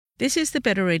This is the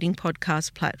Better Reading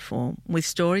podcast platform with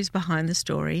stories behind the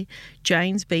story,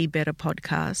 Jane's Be Better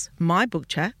podcast, my book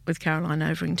chat with Caroline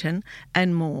Overington,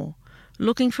 and more.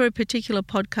 Looking for a particular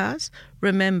podcast?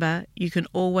 Remember, you can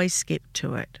always skip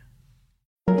to it.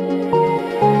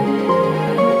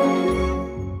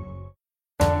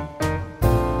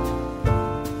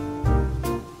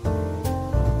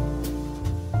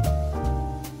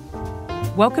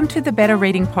 Welcome to the Better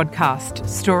Reading podcast,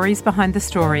 Stories Behind the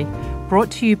Story,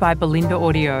 brought to you by Belinda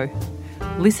Audio.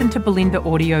 Listen to Belinda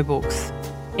audiobooks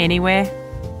anywhere,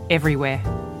 everywhere.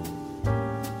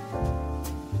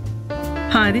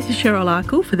 Hi, this is Cheryl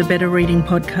Arkle for the Better Reading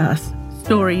podcast,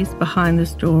 Stories Behind the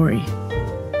Story.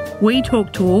 We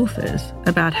talk to authors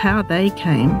about how they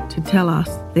came to tell us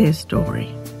their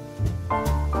story.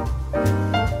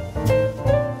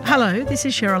 Hello, this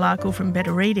is Cheryl Arkle from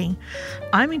Better Reading.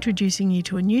 I'm introducing you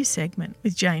to a new segment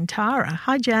with Jane Tara.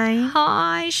 Hi, Jane.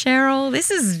 Hi, Cheryl. This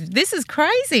is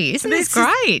crazy. Isn't this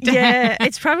great? Yeah,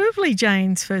 it's probably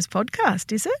Jane's first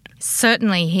podcast, is it?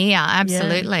 Certainly here,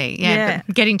 absolutely. Yeah.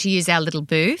 But getting to use our little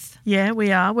booth. Yeah,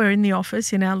 we are. We're in the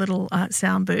office in our little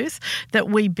sound booth that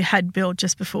we had built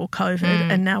just before COVID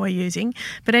and now we're using.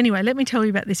 But anyway, let me tell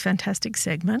you about this fantastic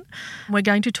segment. We're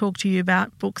going to talk to you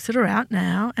about books that are out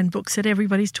now and books that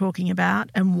everybody's talking about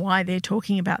and why they're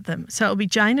talking about them. So it'll be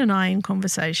Jane and I in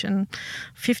conversation,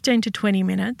 15 to 20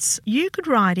 minutes. You could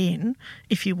write in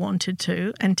if you wanted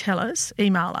to and tell us,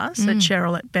 email us at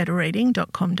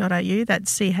cheryl@betterreading.com.au.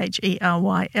 That's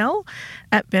CHERYL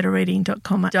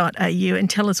 @betterreading.com.au and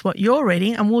tell us what you're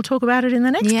reading and we'll talk about it in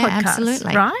the next podcast.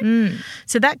 Absolutely. Right?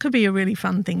 So that could be a really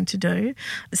fun thing to do.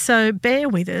 So bear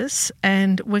with us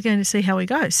and we're going to see how we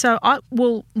go. So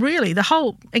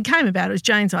it came about, it was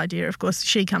Jane's idea, of course.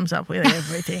 She comes up with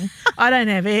everything. I don't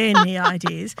have any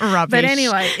ideas. Rubbish. But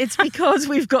anyway, it's because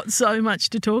we've got so much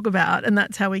to talk about and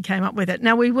that's how we came up with it.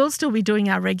 Now, we will still be doing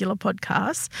our regular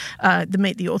podcasts, the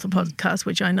Meet the Author podcast,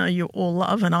 which I know you all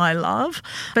love and I love.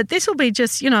 But this will be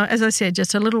just, as I said,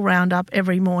 just a little roundup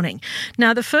every morning.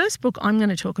 Now, the first book I'm going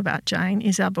to talk about, Jane,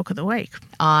 is our book of the week.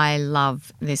 I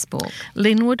love this book.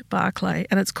 Linwood Barclay,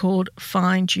 and it's called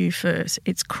Find You First.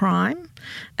 It's crime,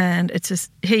 and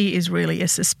he is really a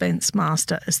suspense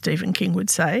master, as Stephen King would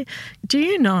say. Do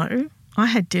you know, I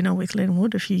had dinner with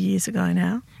Linwood a few years ago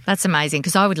now. That's amazing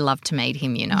because I would love to meet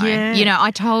him, Yeah.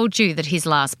 I told you that his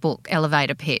last book,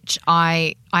 Elevator Pitch,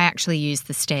 I actually used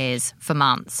the stairs for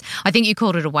months. I think you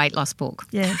called it a weight loss book.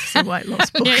 Yeah, it's a weight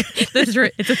loss book.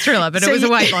 It's a thriller, but it was a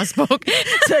weight loss book.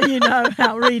 So you know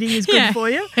how reading is good for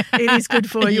you. It is good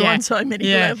for you on so many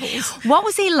levels. What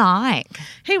was he like?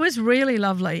 He was really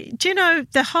lovely. Do you know,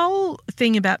 the whole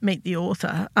thing about Meet the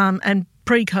Author and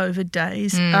pre-COVID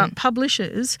days,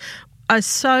 publishers are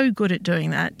so good at doing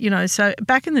that. So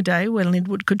back in the day when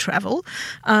Linwood could travel,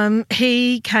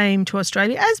 he came to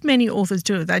Australia, as many authors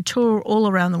do. They tour all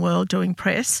around the world doing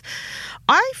press.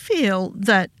 I feel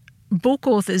that book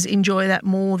authors enjoy that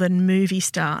more than movie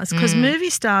stars because movie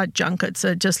star junkets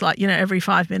are just like, every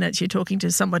 5 minutes you're talking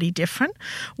to somebody different.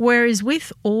 Whereas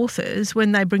with authors,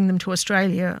 when they bring them to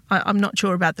Australia, I'm not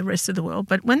sure about the rest of the world,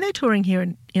 but when they're touring here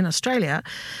in Australia,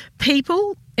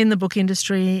 people in the book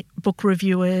industry, book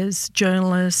reviewers,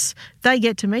 journalists, they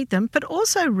get to meet them, but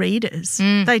also readers.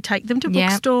 They take them to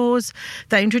bookstores,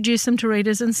 they introduce them to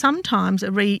readers, and sometimes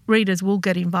readers will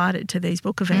get invited to these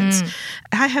book events.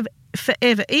 I have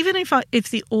forever, even if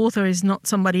the author is not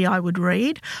somebody I would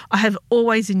read, I have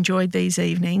always enjoyed these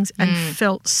evenings and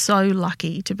felt so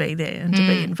lucky to be there and to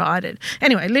be invited.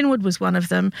 Anyway, Linwood was one of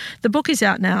them. The book is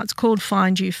out now. It's called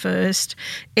Find You First.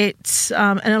 It's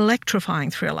an electrifying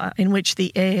thriller in which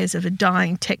the heirs of a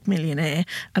dying tech millionaire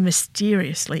are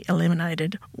mysteriously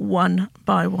eliminated one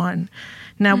by one.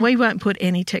 Now, we won't put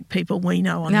any tech people we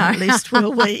know on that list,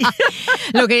 will we?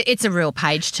 Look, it's a real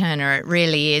page-turner. It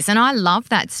really is. And I love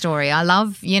that story. I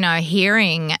love,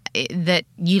 hearing that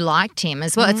you liked him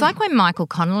as well. It's like when Michael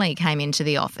Connolly came into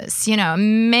the office, a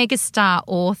megastar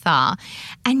author,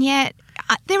 and yet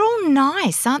they're all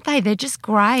nice, aren't they? They're just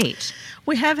great.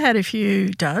 We have had a few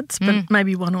duds, but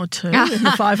maybe one or two in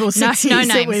the 5 or 6 years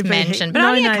that we've been mentioned, but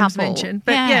only a couple. Mentioned,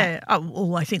 but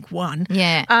I think one.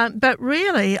 Yeah. But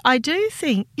really, I do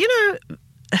think,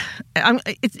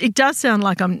 it does sound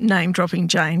like I'm name dropping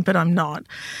Jane, but I'm not.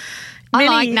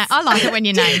 I like it when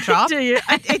you name drop. Do you?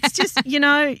 It's just,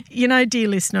 dear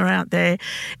listener out there,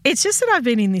 it's just that I've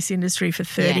been in this industry for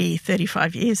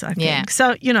 35 years, I think. Yeah.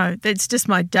 So, it's just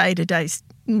my day-to-day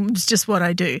It's just what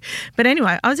I do. But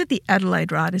anyway, I was at the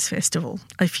Adelaide Writers Festival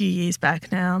a few years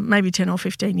back now, maybe 10 or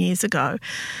 15 years ago,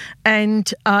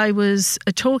 and I was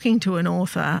talking to an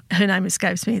author. Her name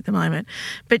escapes me at the moment,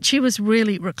 but she was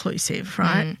really reclusive,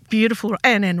 right? Beautiful.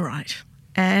 Anne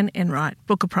Enright,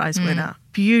 Booker Prize winner,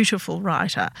 beautiful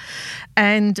writer.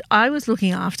 And I was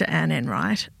looking after Anne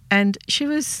Enright, and she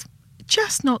was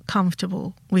just not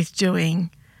comfortable with doing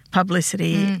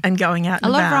publicity and going out and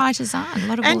a lot about. of writers aren't. A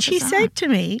lot of and authors she aren't. said to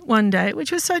me one day,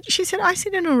 which was so, she said, I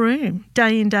sit in a room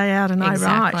day in, day out and I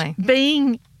write.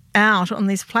 Being out on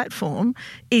this platform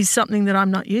is something that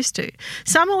I'm not used to.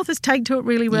 Some authors take to it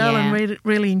really well and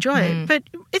really enjoy it, but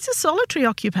it's a solitary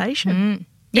occupation.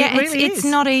 Yeah, really it's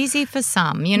not easy for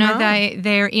some. You know,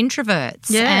 they're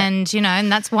introverts, and you know,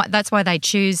 and that's why they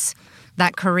choose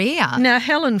that career. Now,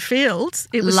 Helen Fields,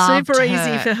 it was Loved super her.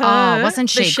 easy for her. Oh, wasn't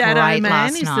she The Shadow great Man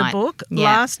last is night? the book. Yeah.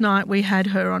 Last night we had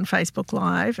her on Facebook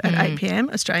Live at 8 p.m.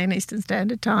 Australian Eastern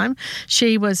Standard Time.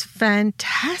 She was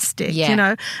fantastic, you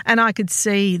know, and I could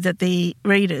see that the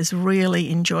readers really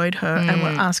enjoyed her and were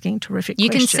asking terrific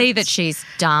questions. You can see that she's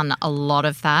done a lot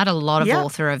of that, a lot of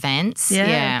author events.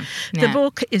 Yeah. The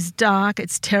book is dark,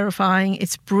 it's terrifying,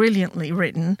 it's brilliantly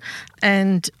written,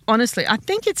 and honestly, I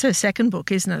think it's her second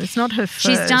book, isn't it? It's not her first.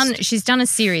 She's done a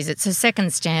series. It's her second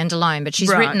standalone, but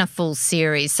she's written a full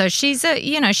series. So she's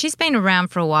been around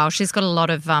for a while. She's got a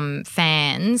lot of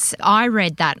fans. I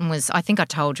read that and I think I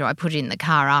told you, I put it in the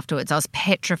car afterwards. I was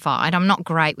petrified. I'm not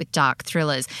great with dark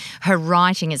thrillers. Her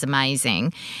writing is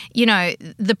amazing. You know,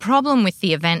 the problem with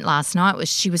the event last night was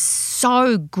she was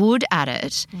so good at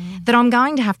it that I'm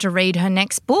going to have to read her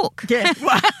next book. Yeah.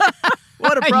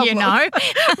 What a problem. You know?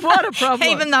 What a problem.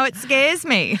 Even though it scares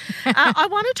me. I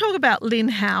want to talk about Lynn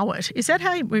Howard. Is that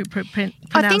how we pronounce her name?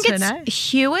 I think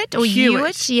it's Hewitt or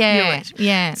Hewitt. Yeah. Hewitt.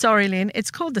 Yeah. Sorry, Lynn.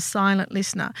 It's called The Silent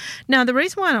Listener. Now, the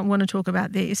reason why I want to talk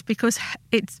about this because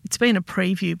it's been a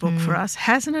preview book for us.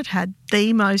 Hasn't it had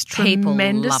the most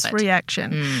tremendous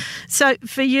reaction? So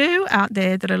for you out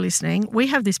there that are listening, we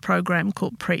have this program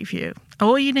called Preview.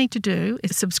 All you need to do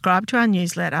is subscribe to our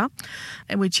newsletter,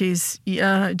 which is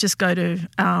just go to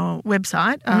our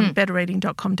website,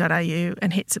 betterreading.com.au,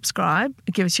 and hit subscribe.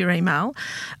 Give us your email.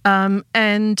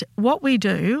 And what we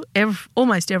do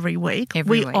almost every week,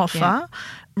 we offer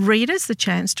readers the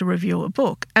chance to review a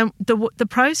book. And the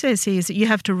process is that you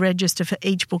have to register for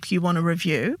each book you want to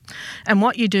review. And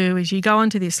what you do is you go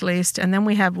onto this list, and then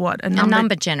we have a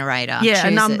number generator. Yeah, chooses.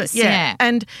 a number. Yeah.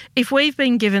 And if we've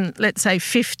been given, let's say,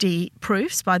 50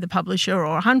 proofs by the publisher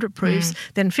or 100 proofs,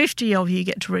 then 50 of you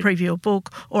get to preview a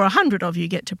book, or 100 of you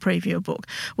get to preview a book.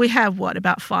 We have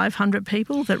about 500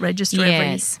 people that register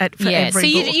every book. So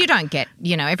you don't get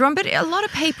everyone, but a lot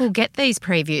of people get these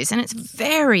previews, and it's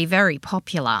very, very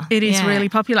popular. It is really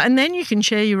popular. And then you can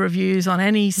share your reviews on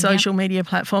any social media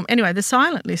platform. Anyway, The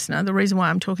Silent Listener, the reason why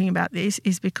I'm talking about this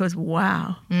is because,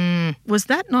 wow, was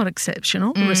that not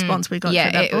exceptional, the response we got to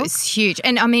that book? Yeah, it was huge.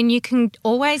 And, I mean, you can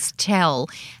always tell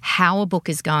how a book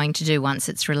is going to do once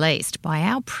it's released by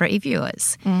our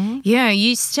previewers.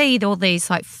 You see all these,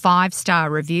 5-star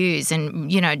reviews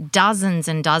and, dozens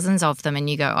and dozens of them, and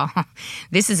you go, oh,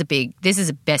 this is a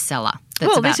bestseller.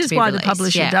 This is why the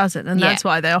publisher does it, and that's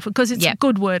why they offer, because it's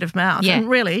good word of mouth. And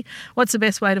really, what's the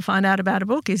best way to find out about a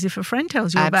book is if a friend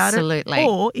tells you about it,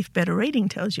 or if Better Reading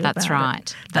tells you about it. That's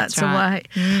right. That's the way.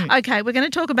 Okay, we're going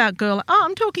to talk about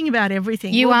I'm talking about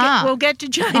everything. We'll get to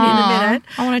Jane in a minute.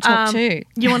 I want to talk too.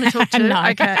 You want to talk too? No.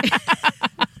 Okay.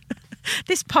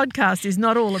 This podcast is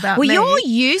not all about me. Well, you're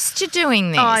used to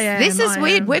doing this. I am. This is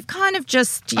weird. We've kind of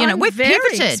just, we've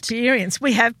pivoted. Experienced.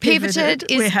 We have pivoted.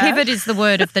 Pivot is the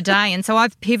word of the day. And so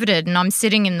I've pivoted and I'm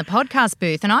sitting in the podcast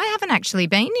booth and I haven't actually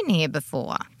been in here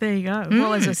before. There you go.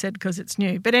 Well, as I said, because it's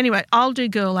new. But anyway, I'll do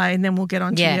Girl A and then we'll get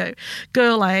on to you.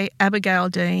 Girl A, Abigail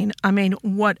Dean. I mean,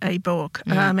 what a book.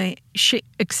 I mean,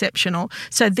 exceptional.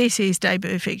 So this is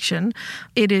debut fiction.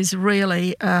 It is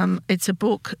really, it's a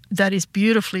book that is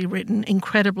beautifully written,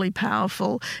 incredibly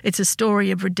powerful. It's a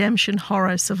story of redemption,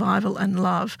 horror, survival and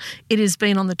love. It has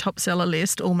been on the top seller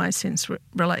list almost since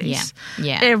release.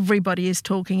 Yeah. Everybody is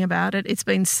talking about it. It's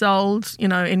been sold,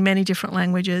 in many different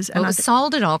languages. Well, it was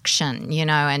sold at auction,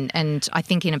 and I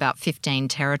think in about 15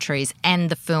 territories and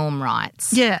the film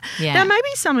rights. Yeah. Now, maybe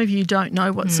some of you don't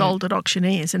know what sold at auction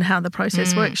is and how the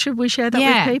process works. Should we share that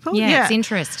with people? Yeah, it's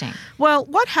interesting. Well,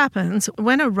 what happens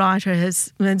when a writer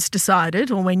has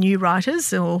decided, or when new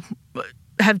writers or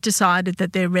have decided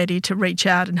that they're ready to reach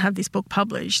out and have this book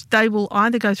published, they will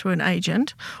either go through an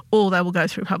agent or they will go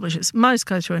through publishers. Most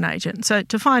go through an agent. So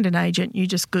to find an agent, you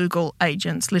just Google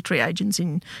agents, literary agents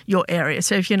in your area.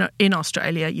 So if you're not in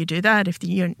Australia, you do that. If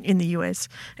you're in the US,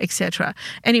 etc.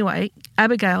 Anyway,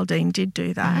 Abigail Dean did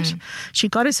do that. She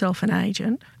got herself an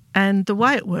agent. And the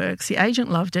way it works, the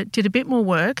agent loved it, did a bit more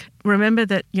work. Remember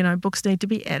that, books need to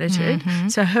be edited.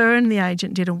 So her and the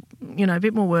agent did a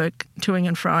bit more work, toing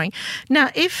and froing. Now,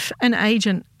 if an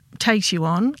agent takes you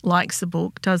on, likes the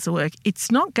book, does the work,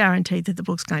 it's not guaranteed that the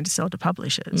book's going to sell to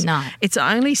publishers. No. It's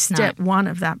only step one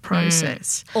of that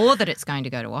process. Or that it's going to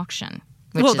go to auction.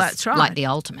 Which Well, is that's right. like the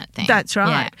ultimate thing. That's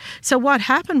right. Yeah. So what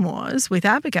happened was with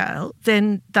Abigail,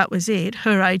 then that was it.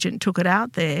 Her agent took it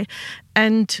out there.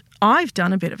 And I've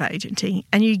done a bit of agenting,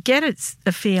 and you get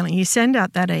a feeling. You send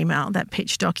out that email, that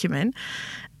pitch document,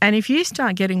 and if you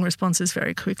start getting responses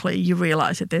very quickly, you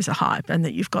realise that there's a hype and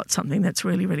that you've got something that's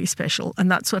really, really special.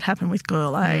 And that's what happened with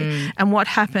Girl A. And what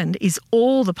happened is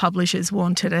all the publishers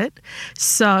wanted it.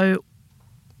 So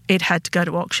it had to go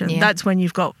to auction. Yeah. That's when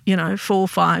you've got, 4,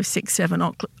 5, 6,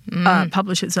 7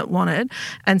 publishers that want it.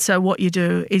 And so what you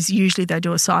do is usually they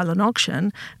do a silent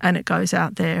auction and it goes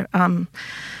out there.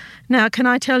 Now, can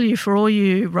I tell you, for all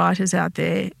you writers out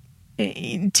there,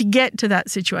 to get to that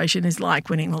situation is like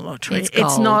winning the lottery. It's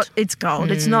gold. It's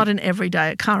gold. It's not an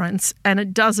everyday occurrence, and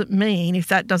it doesn't mean if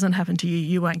that doesn't happen to you,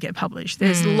 you won't get published.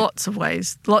 There's lots of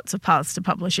ways, lots of paths to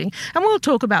publishing, and we'll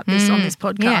talk about this on this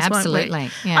podcast. Yeah, won't we? absolutely.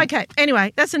 Yeah. Okay.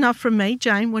 Anyway, that's enough from me.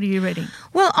 Jane, what are you reading?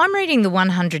 Well, I'm reading The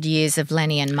 100 Years of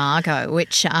Lenny and Margot,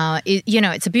 which,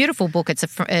 it's a beautiful book.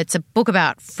 It's a book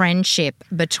about friendship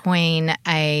between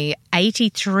a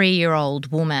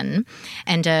 83-year-old woman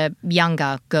and a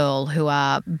younger girl who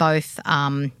are both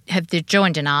they've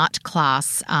joined an art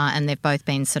class and they've both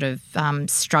been sort of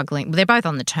struggling. They're both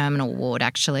on the terminal ward,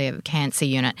 actually, of a cancer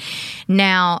unit.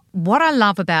 Now, what I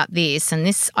love about this, and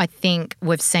this I think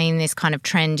we've seen this kind of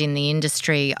trend in the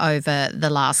industry over the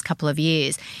last couple of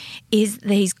years, is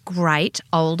these great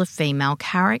older female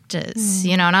characters,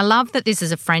 and I love that this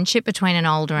is a friendship between an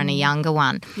older and a younger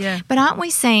one. Yeah. But aren't we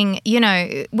seeing,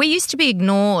 we used to be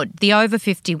ignored. The over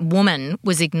 50 woman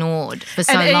was ignored for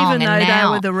so long. Even though they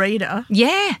were the reader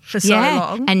for so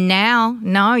long. And now,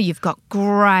 no, you've got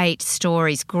great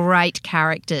stories, great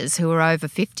characters who are over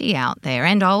 50 out there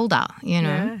and older,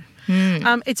 Yeah.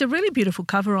 It's a really beautiful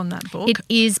cover on that book. It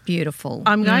is beautiful.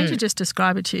 I'm going to just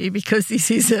describe it to you because this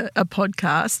is a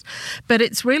podcast, but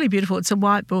it's really beautiful. It's a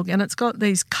white book and it's got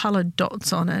these coloured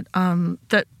dots on it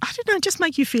that, I don't know, just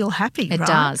make you feel happy, It right?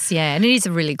 does, yeah. And it is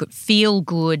a really good,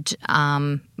 feel-good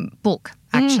book,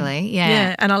 actually.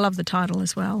 Yeah, and I love the title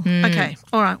as well. Okay,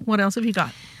 all right, what else have you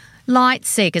got? Light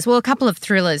Seekers. Well, a couple of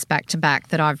thrillers back-to-back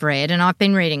that I've read, and I've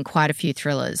been reading quite a few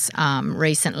thrillers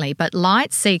recently, but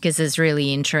Light Seekers is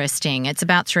really interesting. It's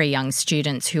about 3 young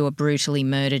students who are brutally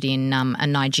murdered in a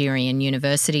Nigerian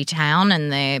university town,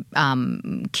 and their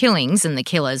killings and the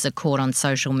killers are caught on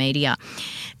social media.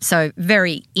 So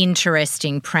very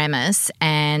interesting premise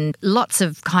and lots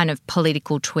of kind of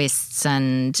political twists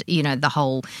and, the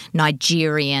whole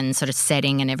Nigerian sort of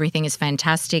setting and everything is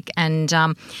fantastic. And,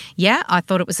 I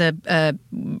thought it was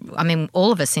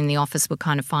all of us in the office were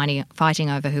kind of fighting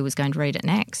over who was going to read it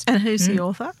next. And who's the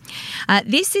author?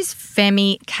 This is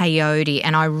Femi Kayode,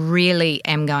 and I really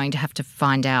am going to have to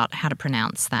find out how to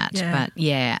pronounce that.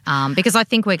 Yeah. But because I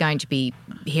think we're going to be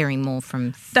hearing more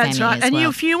from That's Femi right. as And well.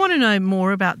 if you want to know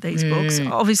more about these books,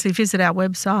 obviously visit our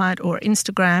website or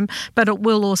Instagram, but it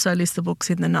will also list the books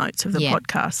in the notes of the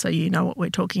podcast so you know what we're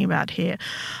talking about here.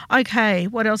 Okay,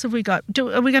 what else have we got?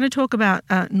 Are we going to talk about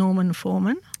Norman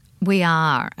Foreman? We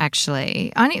are,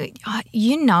 actually. I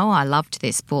loved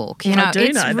this book. I do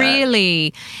know that. It's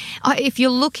really, if you're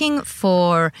looking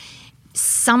for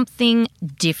something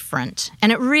different,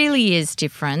 and it really is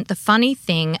different. The funny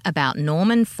thing about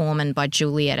Norman Foreman by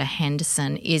Julietta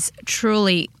Henderson is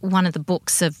truly one of the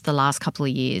books of the last couple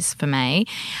of years for me.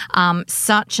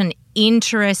 Such an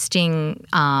interesting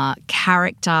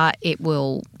character. It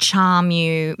will charm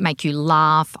you, make you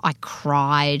laugh. I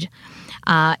cried.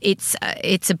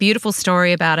 It's a beautiful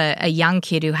story about a young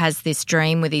kid who has this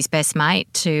dream with his best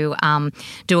mate to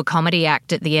do a comedy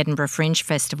act at the Edinburgh Fringe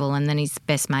Festival, and then his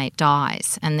best mate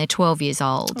dies, and they're 12 years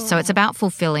old. So it's about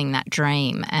fulfilling that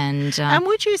dream. And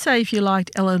would you say if you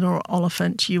liked Eleanor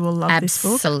Oliphant, you will love this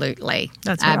book? Absolutely.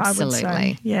 That's what I would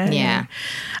say. Yeah.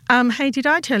 Hey, did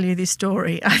I tell you this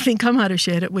story? I think I might have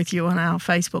shared it with you on our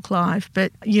Facebook Live,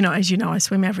 but, as you know, I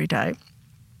swim every day.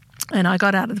 And I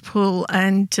got out of the pool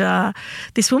and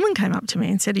this woman came up to me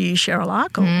and said, "Are you Cheryl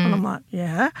Arkle?" And I'm like,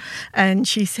 "Yeah." And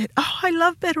she said, "Oh, I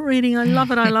love Better Reading. I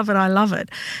love it. I love it. I love it."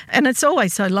 And it's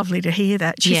always so lovely to hear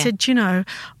that. She said, "You know,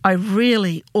 I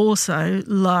really also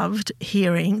loved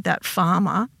hearing that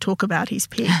farmer talk about his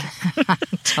pig."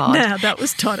 Todd. Now, that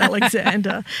was Todd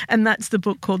Alexander. And that's the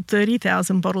book called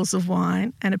 30,000 Bottles of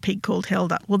Wine and a Pig Called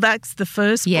Helda. Well, that's the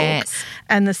first book.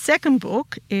 And the second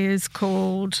book is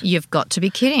called... You've Got to Be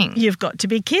Kidding. You've Got to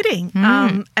Be Kidding.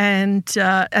 And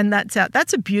that's out.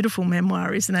 That's a beautiful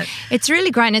memoir, isn't it? It's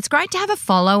really great. And it's great to have a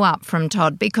follow-up from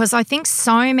Todd because I think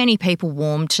so many people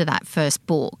warmed to that first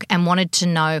book and wanted to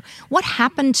know what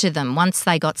happened to them once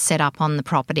they got set up on the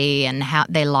property and how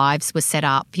their lives were set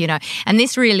up, you know. And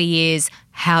this really is,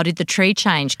 how did the tree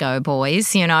change go,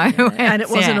 boys, you know? Yeah. And it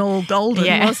wasn't all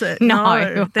golden, was it?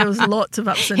 No. There was lots of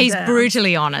ups and He's downs.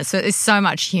 brutally honest. There's so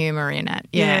much humour in it.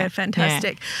 Yeah,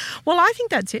 fantastic. Well, I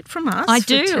think that's it from us. I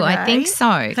do. I think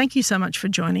so. Thank you so much for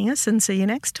joining us and see you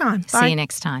next time. See you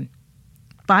next time.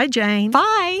 Bye, Jane.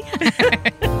 Bye.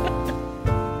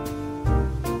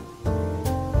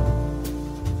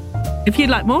 If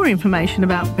you'd like more information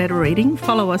about Better Reading,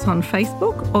 follow us on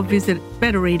Facebook or visit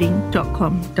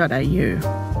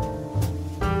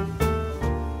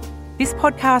betterreading.com.au. This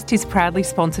podcast is proudly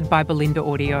sponsored by Belinda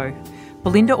Audio.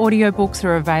 Belinda audiobooks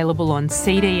are available on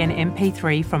CD and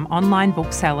MP3 from online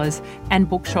booksellers and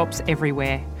bookshops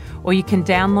everywhere, or you can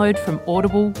download from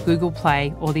Audible, Google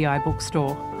Play or the iBook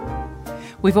Store.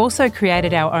 We've also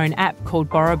created our own app called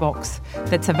BorrowBox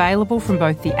that's available from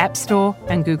both the App Store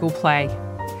and Google Play.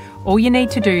 All you need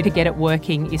to do to get it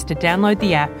working is to download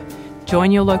the app,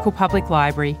 join your local public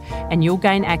library, and you'll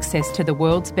gain access to the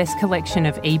world's best collection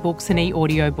of ebooks and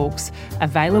e-audiobooks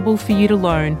available for you to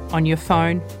loan on your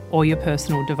phone or your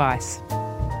personal device.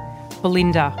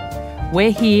 Belinda,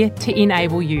 we're here to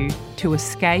enable you to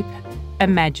escape,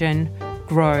 imagine,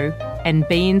 grow, and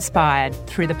be inspired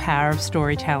through the power of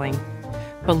storytelling.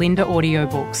 Belinda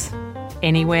Audiobooks.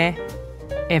 Anywhere,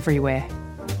 everywhere.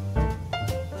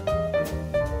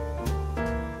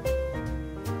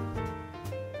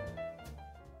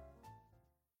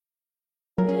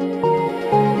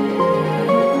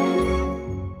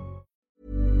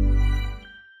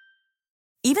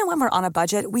 Even when we're on a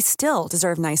budget, we still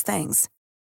deserve nice things.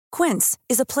 Quince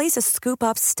is a place to scoop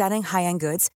up stunning high-end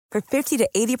goods for 50 to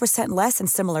 80% less than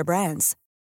similar brands.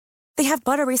 They have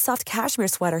buttery soft cashmere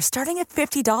sweaters starting at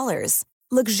 $50,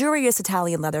 luxurious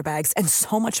Italian leather bags, and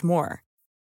so much more.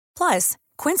 Plus,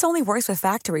 Quince only works with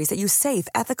factories that use safe,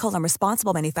 ethical, and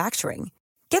responsible manufacturing.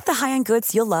 Get the high-end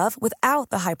goods you'll love without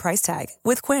the high price tag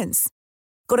with Quince.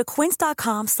 Go to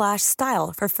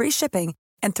quince.com/style for free shipping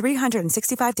and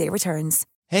 365-day returns.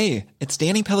 Hey, it's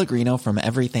Danny Pellegrino from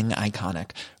Everything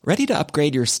Iconic. Ready to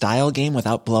upgrade your style game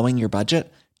without blowing your budget?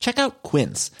 Check out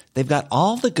Quince. They've got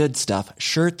all the good stuff,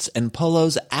 shirts and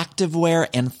polos, activewear,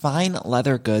 and fine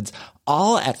leather goods,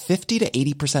 all at 50 to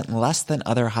 80% less than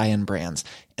other high-end brands.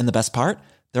 And the best part?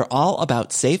 They're all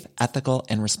about safe, ethical,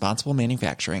 and responsible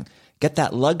manufacturing. Get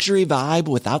that luxury vibe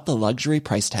without the luxury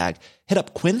price tag. Hit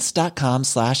up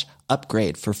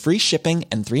quince.com/upgrade for free shipping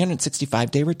and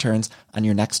 365-day returns on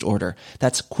your next order.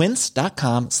 That's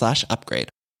quince.com/upgrade.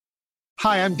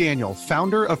 Hi, I'm Daniel,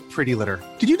 founder of Pretty Litter.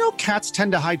 Did you know cats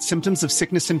tend to hide symptoms of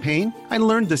sickness and pain? I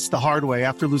learned this the hard way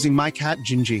after losing my cat,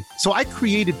 Gingy. So I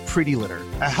created Pretty Litter,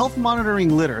 a health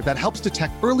monitoring litter that helps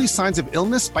detect early signs of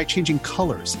illness by changing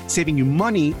colors, saving you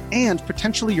money and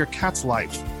potentially your cat's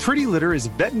life. Pretty Litter is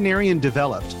veterinarian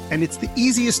developed, and it's the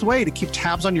easiest way to keep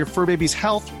tabs on your fur baby's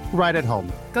health right at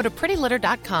home. Go to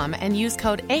prettylitter.com and use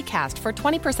code ACAST for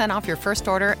 20% off your first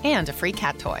order and a free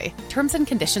cat toy. Terms and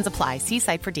conditions apply. See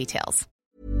site for details.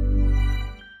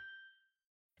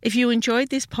 If you enjoyed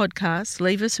this podcast,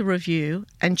 leave us a review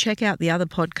and check out the other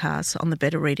podcasts on the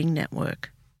Better Reading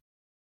Network.